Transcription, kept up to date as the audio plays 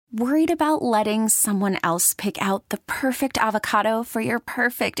Worried about letting someone else pick out the perfect avocado for your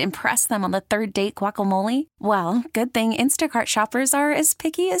perfect impress them on the third date guacamole? Well, good thing Instacart shoppers are as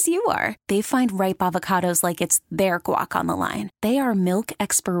picky as you are. They find ripe avocados like it's their guac on the line. They are milk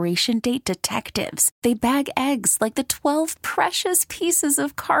expiration date detectives. They bag eggs like the 12 precious pieces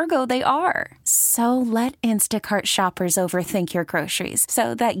of cargo they are. So let Instacart shoppers overthink your groceries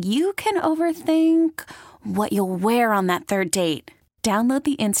so that you can overthink what you'll wear on that third date. Download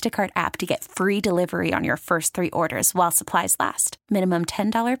the Instacart app to get free delivery on your first 3 orders while supplies last. Minimum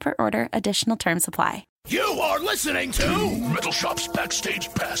 $10 per order. Additional terms apply. You are listening to Metal Shop's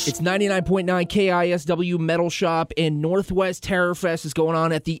Backstage Pass. It's 99.9 KISW Metal Shop, and Northwest Terror Fest is going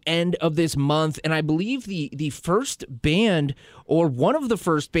on at the end of this month. And I believe the first band, or one of the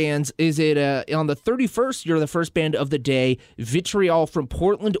first bands, is it on the 31st, you're the first band of the day, Vitriol from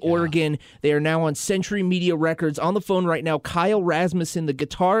Portland, Oregon. They are now on Century Media Records. On the phone right now, Kyle Rasmussen, the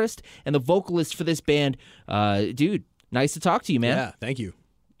guitarist and the vocalist for this band. Dude, nice to talk to you, man. Yeah, thank you.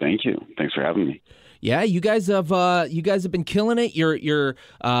 Thank you. Thanks for having me. Yeah, you guys have been killing it. Your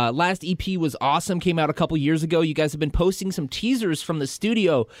last EP was awesome. Came out a couple years ago. You guys have been posting some teasers from the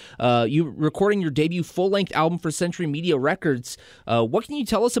studio. You recording your debut full-length album for Century Media Records. What can you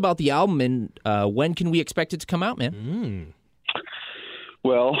tell us about the album, and when can we expect it to come out, man?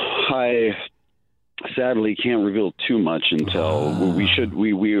 Well, I sadly can't reveal too much until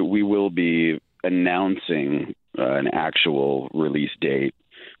we will be announcing an actual release date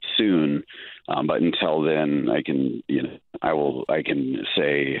soon. But until then, I can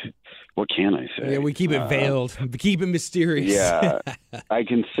say, what can I say? Yeah, we keep it veiled, keep it mysterious. Yeah, I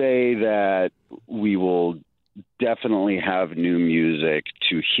can say that we will definitely have new music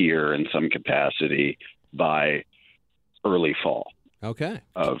to hear in some capacity by early fall. Okay.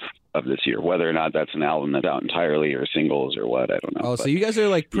 Of this year, whether or not that's an album that's out entirely or singles or what, I don't know. Oh, so you guys are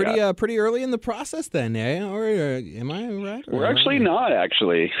like pretty early in the process then, eh? Or am I right? We're actually not.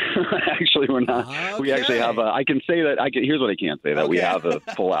 Actually, we're not. Okay. We actually have a. I can say that. Here's what I can say: that we have a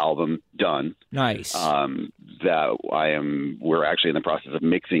full album done. Nice. That we're actually in the process of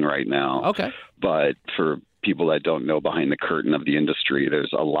mixing right now. Okay. But for people that don't know behind the curtain of the industry,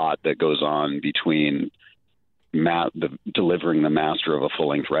 there's a lot that goes on between delivering the master of a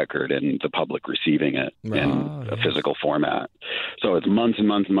full-length record and the public receiving it in a physical format. So it's months and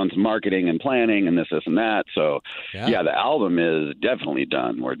months and months of marketing and planning and this and that. So yeah, the album is definitely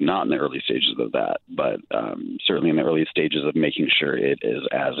done. We're not in the early stages of that, but certainly in the early stages of making sure it is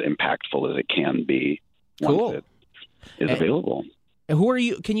as impactful as it can be once it is available. And who are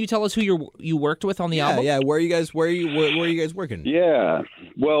you? Can you tell us who you worked with on the album? Yeah, where are you guys working? Yeah,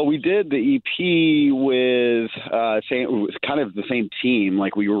 well, we did the EP with it was kind of the same team.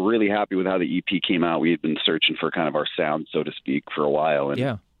 Like, we were really happy with how the EP came out. We had been searching for kind of our sound, so to speak, for a while,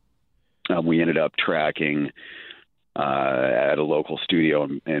 and we ended up tracking at a local studio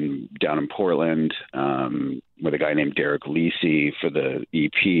down in Portland with a guy named Derek Lisi for the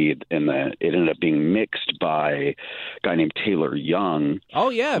EP, and it ended up being mixed by a guy named Taylor Young. Oh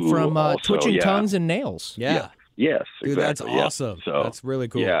yeah, from Twitching Tongues and Nails. Yeah. Yes. Dude, exactly. that's awesome. Yeah. So, that's really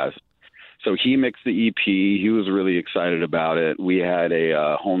cool. Yeah. So he mixed the EP. He was really excited about it. We had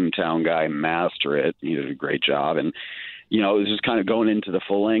a hometown guy master it. He did a great job, and it was just kind of going into the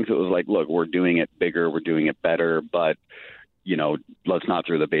full length. It was like, look, we're doing it bigger, we're doing it better, but let's not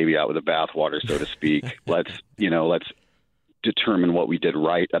throw the baby out with the bathwater, so to speak. Let's determine what we did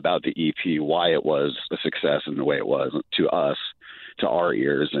right about the EP, why it was a success in the way it was to us, to our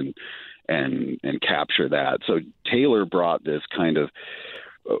ears, and capture that. So Taylor brought this kind of.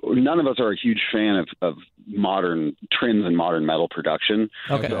 None of us are a huge fan of modern trends in modern metal production.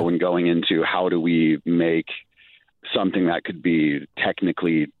 Okay. So when going into how do we make something that could be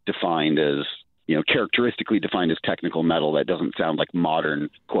technically defined as, characteristically defined as technical metal that doesn't sound like modern,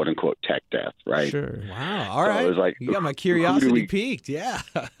 quote unquote, tech death, right? Sure. Wow. All right. It was like, you got my curiosity piqued. Yeah.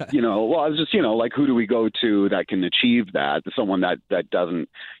 Well, I was just, like, who do we go to that can achieve that? Someone that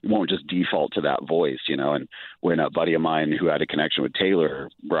won't just default to that voice, and when a buddy of mine who had a connection with Taylor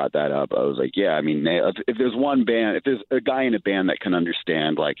brought that up, I was like, yeah, I mean, if there's one band, if there's a guy in a band that can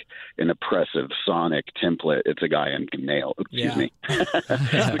understand like an oppressive sonic template, it's a guy in Nails. Excuse me.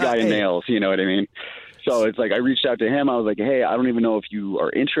 It's a guy in Nails, you know what I mean? So it's like I reached out to him. I was like, hey, I don't even know if you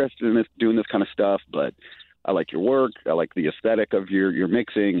are interested in doing this kind of stuff, but I like your work. I like the aesthetic of your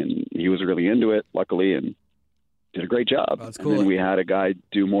mixing. And he was really into it, luckily, and did a great job. That's cool. And then we had a guy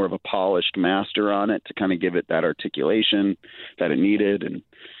do more of a polished master on it to kind of give it that articulation that it needed. And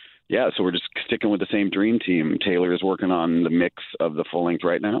yeah, so we're just sticking with the same dream team. Taylor is working on the mix of the full length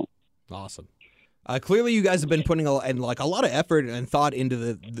right now. Awesome. Clearly, you guys have been putting a lot of effort and thought into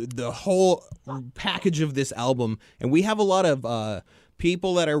the whole package of this album, and we have a lot of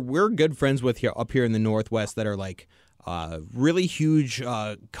people that we're good friends with here up here in the Northwest that are like really huge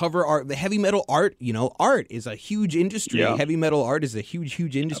cover art, the heavy metal art. Art is a huge industry. Yeah. Heavy metal art is a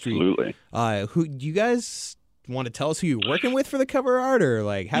huge industry. Absolutely. Who do you guys want to tell us who you're working with for the cover art, or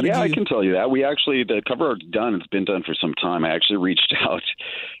like how did you? Yeah, I can tell you that. The cover art's done. It's been done for some time. I actually reached out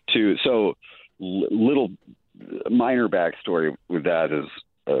to little minor backstory with that is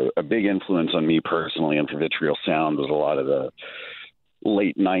a big influence on me personally and for Vitriol Sound was a lot of the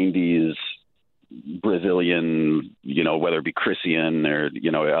late 90s Brazilian, whether it be Christian or,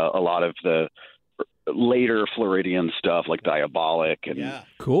 a lot of the later Floridian stuff like Diabolic and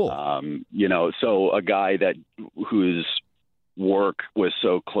Cool. So a guy whose work was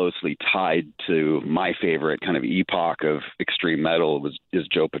so closely tied to my favorite kind of epoch of extreme metal is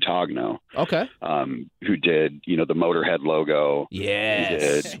Joe Patogno. Okay. Who did, the Motorhead logo.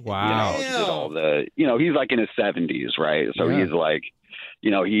 Yes. He did, Wow. He did all the, he's like in his 70s, right? So Yeah. he's like,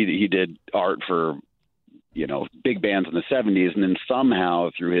 he did art for, big bands in the 70s. And then somehow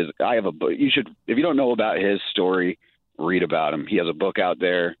through I have a book. If you don't know about his story, read about him. He has a book out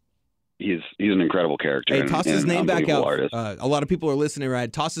there. He's an incredible character. Hey, toss his and name back out. Artist. A lot of people are listening,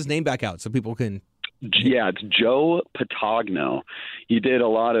 right? Toss his name back out so people can. Yeah, it's Joe Patogno. He did a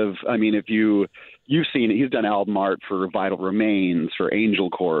lot of. If you've seen it, he's done album art for Vital Remains, for Angel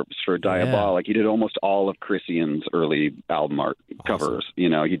Corpse, for Diabolic. He did almost all of Christian's early album art covers. He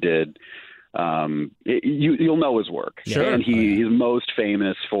did. You'll know his work. Sure. And he's most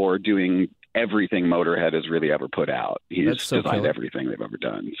famous for doing everything Motorhead has really ever put out. He's designed killer. everything they've ever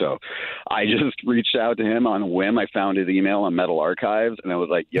done. So I just reached out to him on a whim. I found his email on Metal Archives, and I was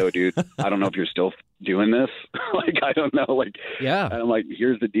like, yo, dude, I don't know if you're still doing this. I don't know. Yeah. And I'm like,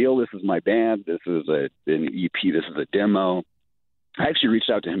 here's the deal. This is my band. This is an EP. This is a demo. I actually reached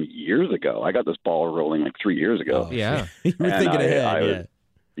out to him years ago. I got this ball rolling 3 years ago. Oh, Yeah. You were thinking ahead.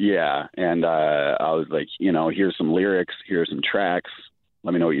 Yeah. And I was like, here's some lyrics. Here's some tracks.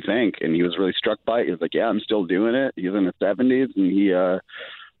 Let me know what you think. And he was really struck by it. He was like, yeah, I'm still doing it. He's in the 70s, and he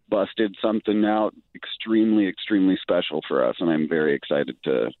busted something out extremely, extremely special for us. And I'm very excited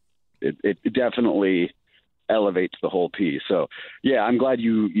it definitely elevates the whole piece. So, yeah, I'm glad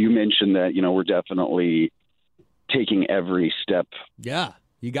you mentioned that, we're definitely taking every step. Yeah,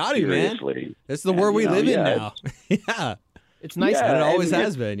 you got it, man. Seriously. That's the world we live in now. Yeah. It's nice. Yeah, And it always and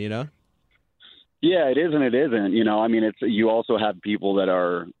has been, Yeah, it is and it isn't. You also have people that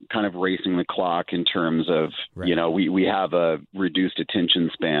are kind of racing the clock in terms of, Right. We have a reduced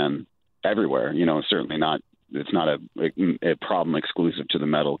attention span everywhere. Certainly not. It's not a problem exclusive to the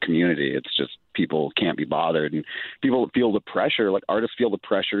metal community. It's just people can't be bothered, and people feel the pressure. Like artists feel the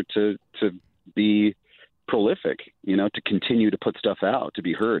pressure to be prolific, to continue to put stuff out, to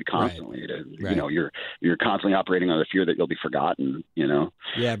be heard constantly. Right. You're constantly operating on the fear that you'll be forgotten.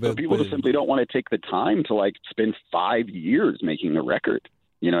 Yeah, But people just simply don't want to take the time to spend 5 years making a record.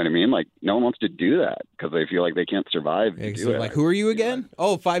 You know what I mean? No one wants to do that because they feel like they can't survive. To do it. Who are you again?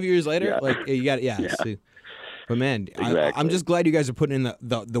 Oh, 5 years later? Yeah. You got it. Yeah. See. But man, Exactly. I'm just glad you guys are putting in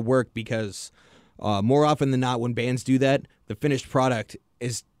the work because more often than not, when bands do that, the finished product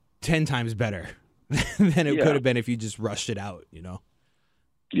is 10 times better than it could have been if you just rushed it out,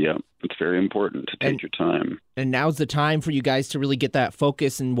 Yeah, it's very important to take your time. And now's the time for you guys to really get that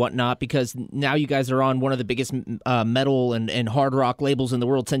focus and whatnot, because now you guys are on one of the biggest metal and hard rock labels in the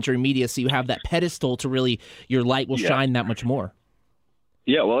world, Century Media, so you have that pedestal to really, your light will shine that much more.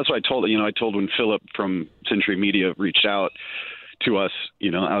 Yeah, well, that's what I told. I told when Philip from Century Media reached out to us.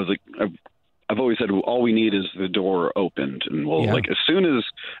 I was like, I've always said all we need is the door opened, and we'll as soon as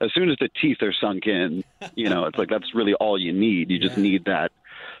the teeth are sunk in, it's like that's really all you need. You just need that.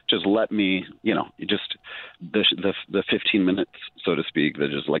 Just let me, just the 15 minutes, so to speak. That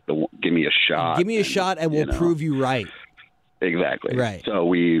just give me a shot. Give me a shot, and we'll prove you right. Exactly. Right. So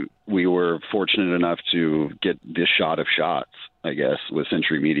we were fortunate enough to get this shot of shots, I guess, with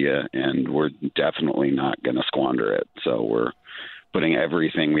Century Media, and we're definitely not going to squander it. So we're putting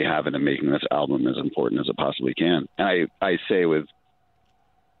everything we have into making this album as important as it possibly can. And I say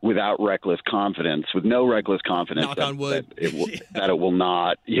without reckless confidence, with no reckless confidence, knock on wood, that it will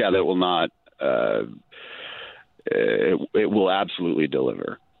not, it will absolutely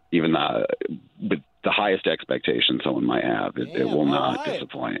deliver, even with the highest expectation someone might have. It will not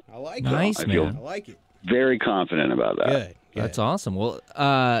disappoint. I like nice, it. man. I like it. Very confident about that. That's awesome. Well,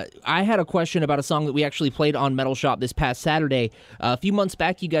 I had a question about a song that we actually played on Metal Shop this past Saturday. A few months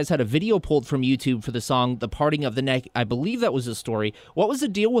back, you guys had a video pulled from YouTube for the song "The Parting of the Neck." I believe that was the story. What was the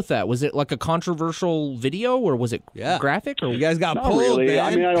deal with that? Was it like a controversial video, or was it graphic? Or You guys got Not pulled, really. man.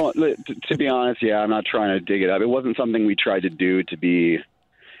 I mean, I don't. To be honest, I'm not trying to dig it up. It wasn't something we tried to do to be.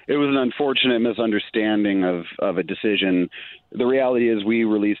 It was an unfortunate misunderstanding of a decision. The reality is we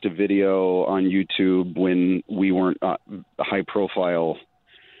released a video on YouTube when we weren't a high-profile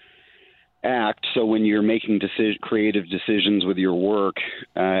act. So when you're making creative decisions with your work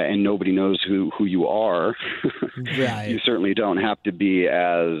and nobody knows who you are, Right. you certainly don't have to be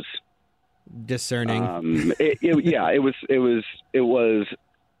as discerning. It was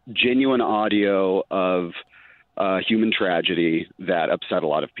genuine audio of human tragedy that upset a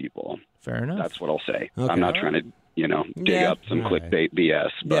lot of people. Fair enough. That's what I'll say. Okay. I'm not trying to, dig up some clickbait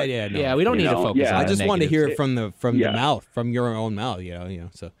BS. But, No. We don't need to focus on I I just wanted to hear it from the Yeah. mouth, from your own mouth.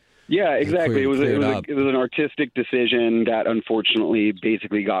 So Yeah, exactly. Clear it up. It was an artistic decision that unfortunately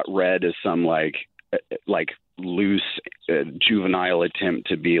basically got read as some like loose juvenile attempt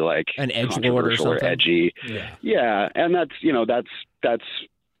to be like An edgelord or controversial or something? edgy. Yeah, and that's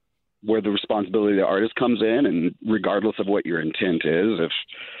where the responsibility of the artist comes in, and regardless of what your intent is,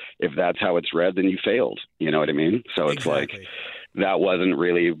 if that's how it's read, then you failed. You know what I mean? So it's like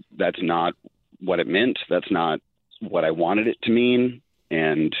that's not what it meant. That's not what I wanted it to mean.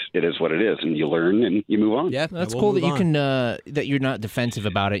 And it is what it is, and you learn and you move on. yeah, That's we'll cool that move you on. can that you're not defensive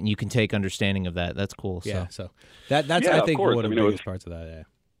about it and you can take understanding of that. That's cool. Yeah, So. so that's Yeah, I of think course. one of I the mean, it biggest parts of that. Yeah.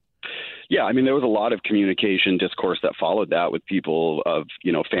 Yeah, I mean, there was a lot of communication discourse that followed that with people of,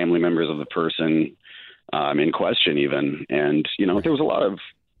 family members of the person in question even. And, there was a lot of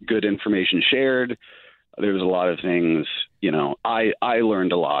good information shared. There was a lot of things, I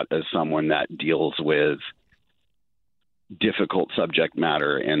learned a lot as someone that deals with difficult subject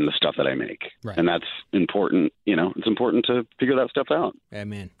matter in the stuff that I make. Right. And that's important. It's important to figure that stuff out. Yeah,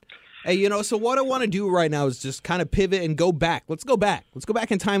 man. Hey, so what I want to do right now is just kind of pivot and go back. Let's go back. Let's go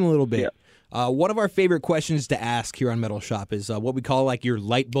back in time a little bit. One of our favorite questions to ask here on Metal Shop is what we call like your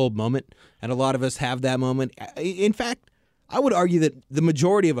light bulb moment. And a lot of us have that moment. In fact, I would argue that the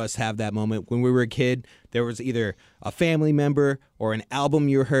majority of us have that moment when we were a kid. There was either a family member or an album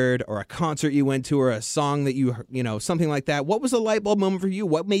you heard or a concert you went to or a song that something like that. What was a light bulb moment for you?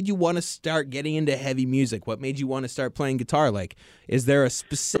 What made you want to start getting into heavy music? What made you want to start playing guitar? Like, is there a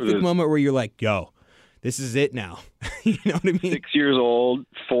specific moment where you're like, yo, this is it now? You know what I mean? 6 years old,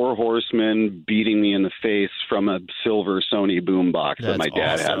 4 horsemen beating me in the face from a silver Sony boombox that my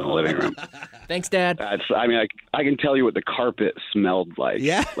dad had in the living room. Thanks, Dad. I can tell you what the carpet smelled like.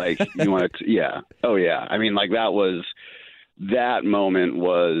 Yeah. Like, you want to, yeah. Oh, yeah. I mean, like, that moment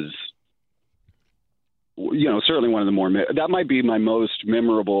was, certainly one of the more, that might be my most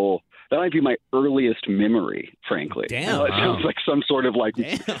memorable. That might be my earliest memory, frankly. Damn. It sounds like some sort of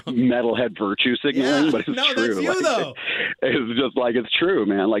metalhead virtue signaling, but it's no, true. that's you, though. It's just like, it's true,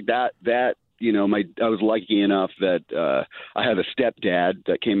 man. Like that, I was lucky enough that I had a stepdad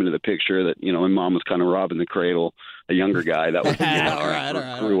that came into the picture that, my mom was kind of robbing the cradle, a younger guy that was, All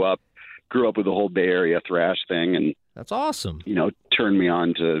right. grew up with the whole Bay Area thrash thing and, That's awesome. turned me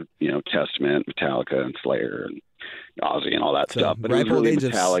on to, Testament, Metallica and Slayer and Ozzy and all that stuff. But it was really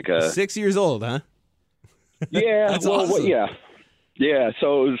Metallica. Of 6 years old, huh? Yeah. That's awesome. Yeah. Yeah.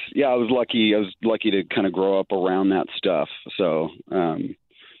 So it was, I was lucky to kind of grow up around that stuff. So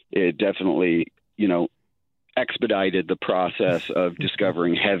it definitely, expedited the process of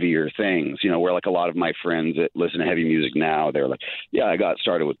discovering heavier things, where like a lot of my friends that listen to heavy music now, they're like, yeah, I got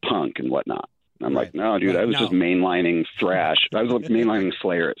started with punk and whatnot. I'm like, no, dude, I was just mainlining thrash. I was mainlining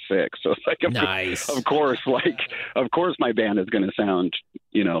Slayer at 6. So it's like, Nice. of course my band is going to sound,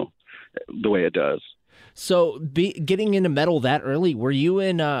 the way it does. So, getting into metal that early, were you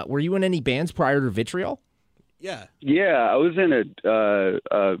in any bands prior to Vitriol? Yeah. Yeah, I was in a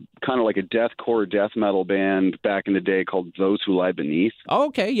kind of like a deathcore death metal band back in the day called Those Who Lie Beneath. Oh,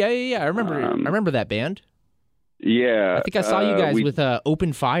 okay. Yeah. I remember that band. Yeah. I think I saw you guys with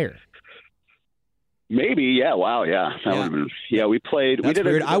Open Fire. Maybe, yeah. Wow, yeah. That would've been, we played. That's we did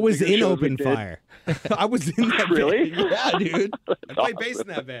weird. a I was few in shows Open we did. Fire. I was in that Really? band. Yeah, dude. I That's played bass in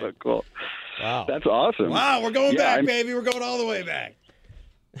that awesome. band. That's so cool. Wow. That's awesome. Wow, we're going Yeah, back, I'm- baby. We're going all the way back.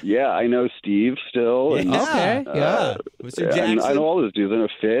 Yeah, I know Steve still. And, Okay, yeah. Mr. yeah, Jackson. I know all those dudes. I know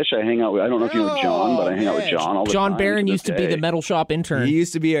Fish. I hang out with. I don't know if you know John, but I hang out with man. John all the John time. Barron to used to this be the day. Metal Shop intern. He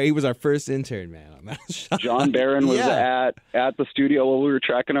used to be. He was our first intern, man. John Barron was Yeah. at the studio while we were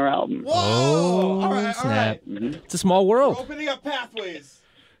tracking our album. Whoa! All right, snap. Mhm. It's a small world. Opening up pathways.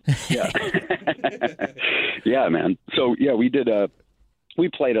 Yeah. Yeah, man. So yeah, we did we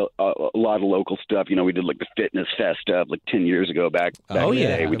played a lot of local stuff. You know, we did like the Fitness Fest stuff like 10 years ago back in the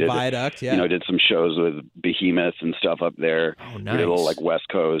day. We the did Viaduct, yeah. You know, did some shows with Behemoth and stuff up there. Oh, We nice. did a little like West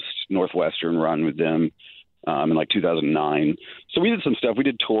Coast, Northwestern run with them in like 2009. So we did some stuff. We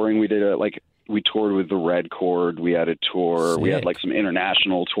did touring. We did we toured with the Red Chord. We had a tour. We had Sick. like some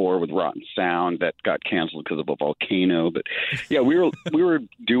international tour with Rotten Sound that got canceled because of a volcano. But yeah, we were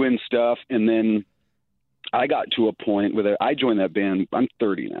doing stuff, and then I got to a point where I joined that band. I'm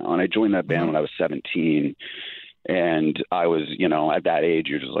 30 now, and I joined that band when I was 17. And I was, you know, at that age,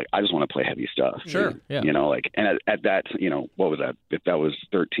 you're just like, I just want to play heavy stuff. Sure, yeah. You know, like, and at that, you know, what was that? If that was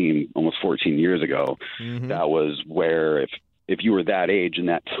 13, almost 14 years ago, that was where if you were that age in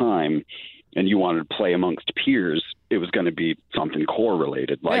that time and you wanted to play amongst peers, it was going to be something core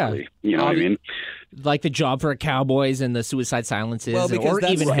related, likely. You know what I mean? Like the Job for Cowboys and the Suicide Silences, Well, because or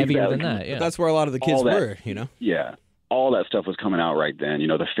that's even like heavier that. than that. Yeah. But that's where a lot of the kids All that. were, you know? Yeah. All that stuff was coming out right then. You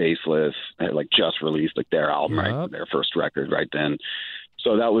know, the Faceless had like just released like their album, right? Their first record right then.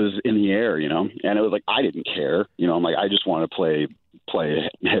 So that was in the air, you know, and it was like, I didn't care, you know, I'm like, I just want to play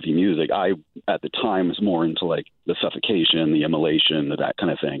heavy music. I, at the time, was more into like the Suffocation, the Immolation, that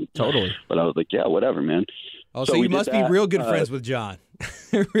kind of thing. Totally. But I was like, yeah, whatever, man. Oh, so we you did must be that. real good friends with John.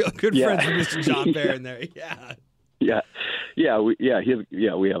 Real good Yeah. friends with Mr. John Barron there. Yeah.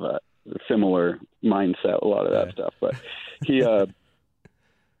 We have a similar mindset, a lot of that stuff. But he, I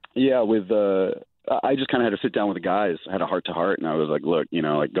just kind of had to sit down with the guys. I had a heart to heart, and I was like, look, you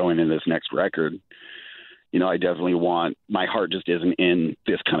know, like going into this next record, you know, I definitely my heart just isn't in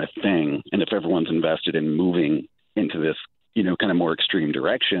this kind of thing. And if everyone's invested in moving into this, you know, kind of more extreme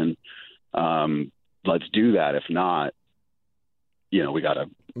direction, let's do that. If not, you know, we got to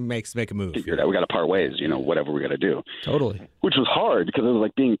Make a move. figure it out. We got to part ways, you know, whatever we got to do. Totally. Which was hard because it was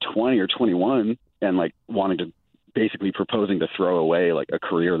like being 20 or 21 and like wanting to basically proposing to throw away like a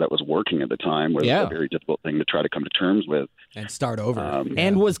career that was working at the time was a very difficult thing to try to come to terms with. And start over.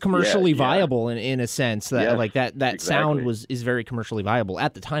 And was commercially Yeah. viable in a sense that Yes, like that sound exactly. is very commercially viable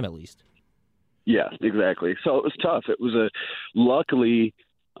at the time, at least. Yeah, exactly. So it was tough. It was luckily,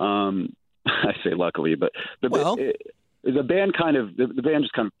 I say luckily, but the band the band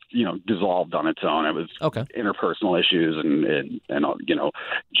just kind of, you know, dissolved on its own. It was interpersonal issues and you know,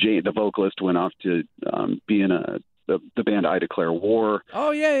 the vocalist went off to be in the band I Declare War.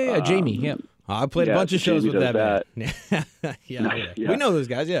 Oh yeah. Jamie. Yeah. I played a bunch of shows Jamie with that does band. Yeah. We know those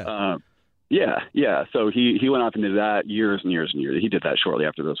guys. Yeah. Yeah. So he went off into that years and years and years. He did that shortly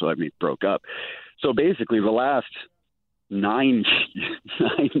after this. So I mean, broke up. So basically, the last 9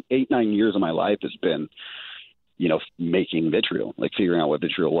 years of my life has been, you know, making Vitriol, like figuring out what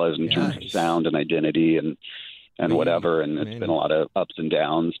Vitriol was in terms of sound and identity and whatever. And it's been a lot of ups and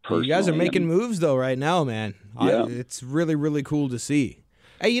downs. Personally. You guys are making moves though right now, man. Yeah. It's really, really cool to see.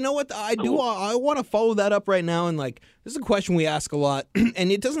 Hey, you know what? I want to follow that up right now. And like, this is a question we ask a lot,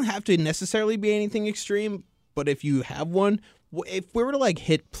 and it doesn't have to necessarily be anything extreme. But if you have one, if we were to like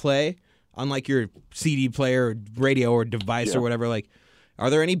hit play on like your CD player or radio or device or whatever, like, are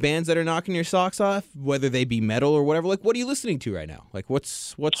there any bands that are knocking your socks off, whether they be metal or whatever? Like, what are you listening to right now? Like,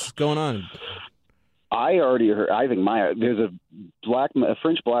 what's going on? I already heard. I think there's a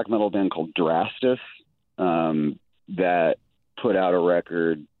French black metal band called Drastus that put out a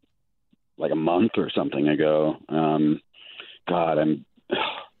record like a month or something ago. God, I'm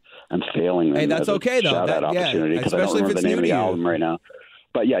failing them. Hey, that's okay though. Shout out opportunity because I don't especially if remember it's the name new of to the you. album right now.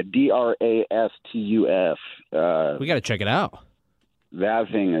 But yeah, Drastuf. We got to check it out. That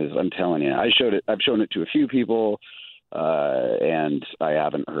thing is, I'm telling you, I've shown it to a few people, and I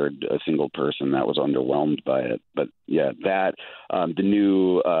haven't heard a single person that was underwhelmed by it. But yeah, the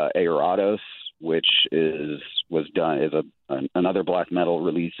new Aeratos, which was done, is another black metal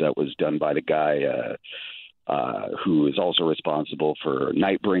release that was done by the guy who is also responsible for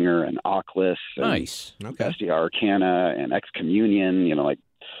Nightbringer and Oclus, Nice. and Bestia Arcana and Excommunion. You know, like.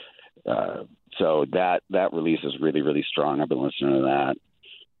 So that release is really, really strong. I've been listening to that.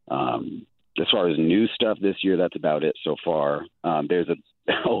 As far as new stuff this year, that's about it so far. There's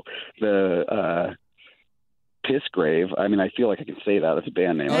the Pissgrave. I mean, I feel like I can say that. That's a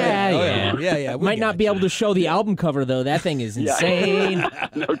band name. Yeah. Yeah. Might not be able to show the album cover though. That thing is insane.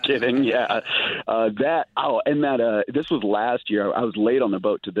 No kidding. Yeah. This was last year. I was late on the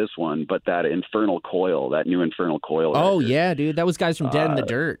boat to this one, but that Infernal Coil, that new Infernal Coil. Oh record, yeah, dude. That was guys from Dead in the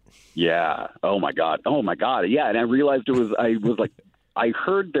Dirt. Yeah. Oh my God. Yeah. And I realized I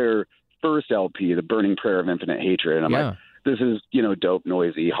heard their first LP, The Burning Prayer of Infinite Hatred. And I'm like, this is, you know, dope,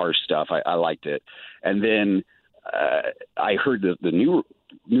 noisy, harsh stuff. I liked it. And then I heard the new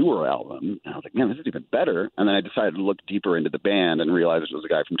newer album. And I was like, man, this is even better. And then I decided to look deeper into the band and realized it was a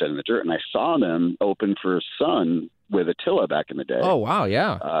guy from Dead in the Dirt. And I saw them open for Sun with Attila back in the day. Oh, wow,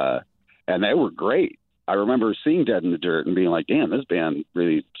 yeah. And they were great. I remember seeing Dead in the Dirt and being like, damn, this band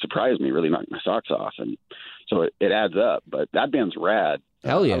really surprised me, really knocked my socks off. And so it adds up. But that band's rad.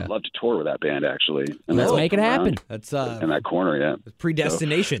 Hell yeah. I'd love to tour with that band, actually. And Let's make it happen. That's in that corner, yeah.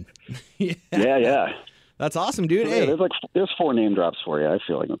 predestination. So, yeah. That's awesome, dude. So, hey, there's 4 name drops for you. I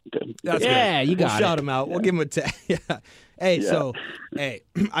feel like I'm good. that's Yeah, good. you got we'll it. shout him out. We'll give him a tag. Yeah. Hey, Yeah. so, hey,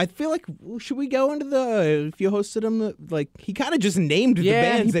 I feel like, should we go into if you hosted him, like, he kind of just named the Yeah,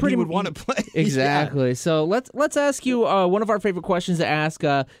 bands he that he pretty would mu- want to play. Exactly. So let's ask you one of our favorite questions to ask.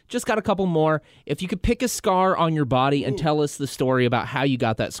 Just got a couple more. If you could pick a scar on your body and tell us the story about how you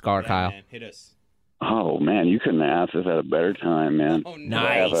got that scar, Kyle. Man, hit us. Oh, man, you couldn't have asked this at a better time, man. Oh,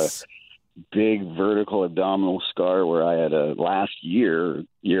 I have a big vertical abdominal scar where I had last year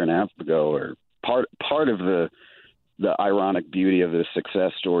and a half ago, or part of the ironic beauty of the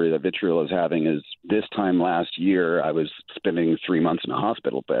success story that Vitriol is having is this time last year I was spending 3 months in a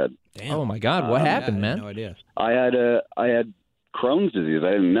hospital bed. Damn. Oh my God, what happened, I had man? no idea. I had Crohn's disease.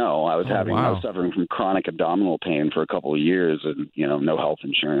 I didn't know. I was I wow. was suffering from chronic abdominal pain for a couple of years, and no health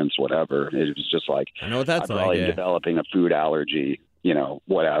insurance, whatever. It was just like I know what that's I'm like. probably Yeah. developing a food allergy,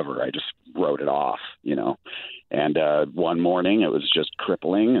 whatever. I just wrote it off, And one morning it was just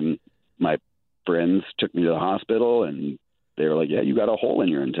crippling, and my friends took me to the hospital, and they were like, "Yeah, you got a hole in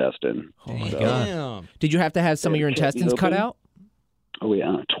your intestine." Oh my So- God. Damn. Did you have to have some of your Kidney intestines cut open? out? Oh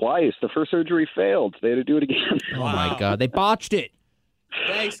yeah, twice. The first surgery failed. They had to do it again. Oh my God, they botched it.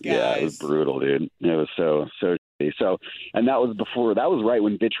 Thanks, guys. Yeah, it was brutal, dude. It was so shitty. So, and that was right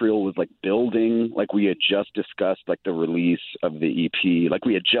when Vitriol was like building, like we had just discussed, like the release of the EP, like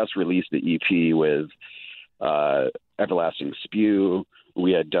we had just released the EP with Everlasting Spew.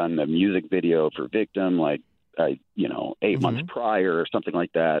 We had done the music video for Victim, like 8 months prior or something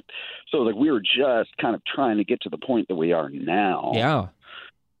like that. So like we were just kind of trying to get to the point that we are now. Yeah.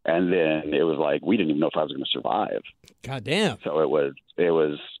 And then it was like we didn't even know if I was going to survive. God damn. So it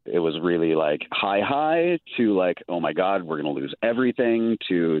was really like high to like, oh my God, we're going to lose everything,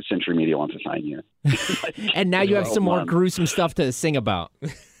 to Century Media wants to sign you. And now you have some more 12 months. gruesome stuff to sing about.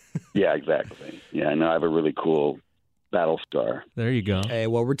 Yeah, exactly. Yeah, no, I have a really cool battle scar. There you go. Hey,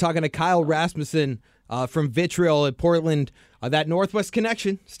 well, we're talking to Kyle Rasmussen from Vitriol at Portland. That Northwest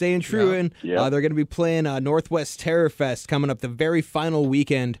connection, staying true. And Yeah. they're going to be playing Northwest Terror Fest coming up the very final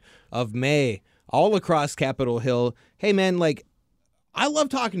weekend of May, all across Capitol Hill. Hey, man, like, I love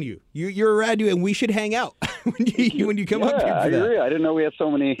talking to you. You're a rad dude, and we should hang out when you come up here Yeah, for I that. agree. I didn't know we had so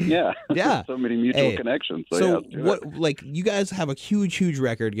many. Yeah, Yeah. so many mutual Hey, connections. So, So, yeah, let's do what, it. like, you guys have a huge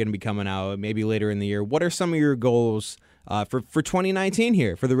record going to be coming out maybe later in the year. What are some of your goals for 2019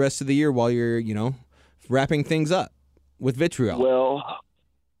 here, for the rest of the year while you're, wrapping things up with Vitriol? Well,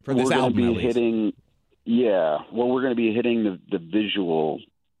 for this we're going album, to at be least. hitting. Yeah, well, we're going to be hitting the visual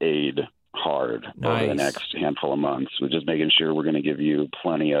aid hard over the Nice. next handful of months. We're just making sure we're going to give you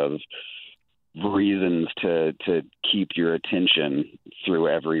plenty of reasons to keep your attention through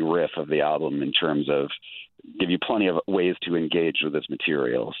every riff of the album, in terms of give you plenty of ways to engage with this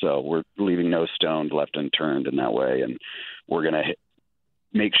material. So we're leaving no stone left unturned in that way, and we're going to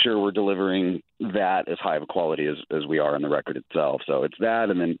make sure we're delivering that as high of a quality as we are in the record itself. So it's that,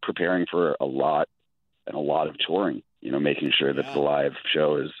 and then preparing for a lot of touring, making sure that the live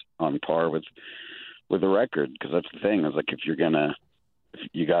show is on par with the record. Because that's the thing, is like, if you're gonna,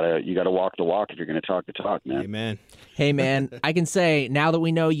 you gotta walk the walk if you're gonna talk the talk, man. Amen. Hey, man, I can say now that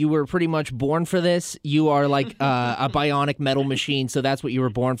we know you were pretty much born for this, you are like a bionic metal machine. So that's what you were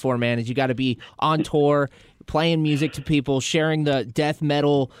born for, man, is you got to be on tour, playing music to people, sharing the death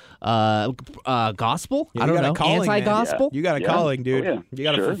metal gospel. Yeah, I you don't got a know, calling, man. anti-gospel. You got a Yeah. calling, dude. Oh, yeah. You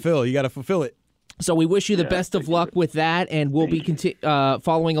got to Sure. fulfill. You got to fulfill it. So we wish you the Yeah, best of thank luck you. with that, and we'll be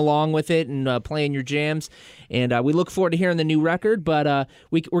following along with it and playing your jams. And we look forward to hearing the new record. But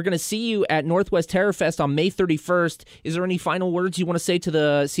we're going to see you at Northwest Terror Fest on May 31st. Is there any final words you want to say to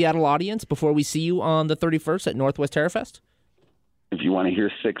the Seattle audience before we see you on the 31st at Northwest Terror Fest? If you want to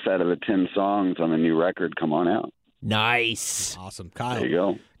hear 6 out of the 10 songs on the new record, come on out. Nice. Awesome. Kyle. There you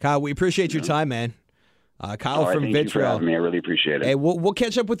go. Kyle, we appreciate your time, man. Kyle All right, from thank you for having Vitriol. me. I really appreciate it. Hey, we'll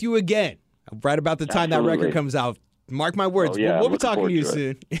catch up with you again right about the time that Absolutely. record comes out. Mark my words. Oh, yeah, we'll I'm be talking to you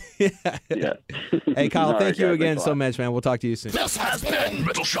looking soon. Yeah. Hey, Kyle, All right, thank you guys, again thanks a so lot. much, man. We'll talk to you soon. This has been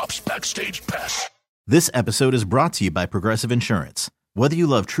Metal Shop's Backstage Pass. This episode is brought to you by Progressive Insurance. Whether you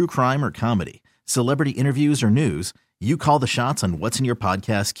love true crime or comedy, celebrity interviews or news, you call the shots on what's in your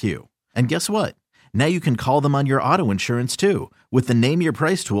podcast queue. And guess what? Now you can call them on your auto insurance too with the Name Your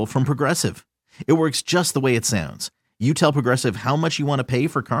Price tool from Progressive. It works just the way it sounds. You tell Progressive how much you want to pay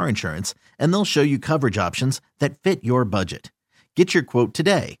for car insurance, and they'll show you coverage options that fit your budget. Get your quote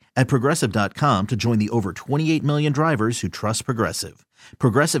today at Progressive.com to join the over 28 million drivers who trust Progressive.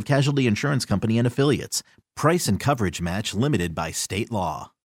 Progressive Casualty Insurance Company and Affiliates. Price and coverage match limited by state law.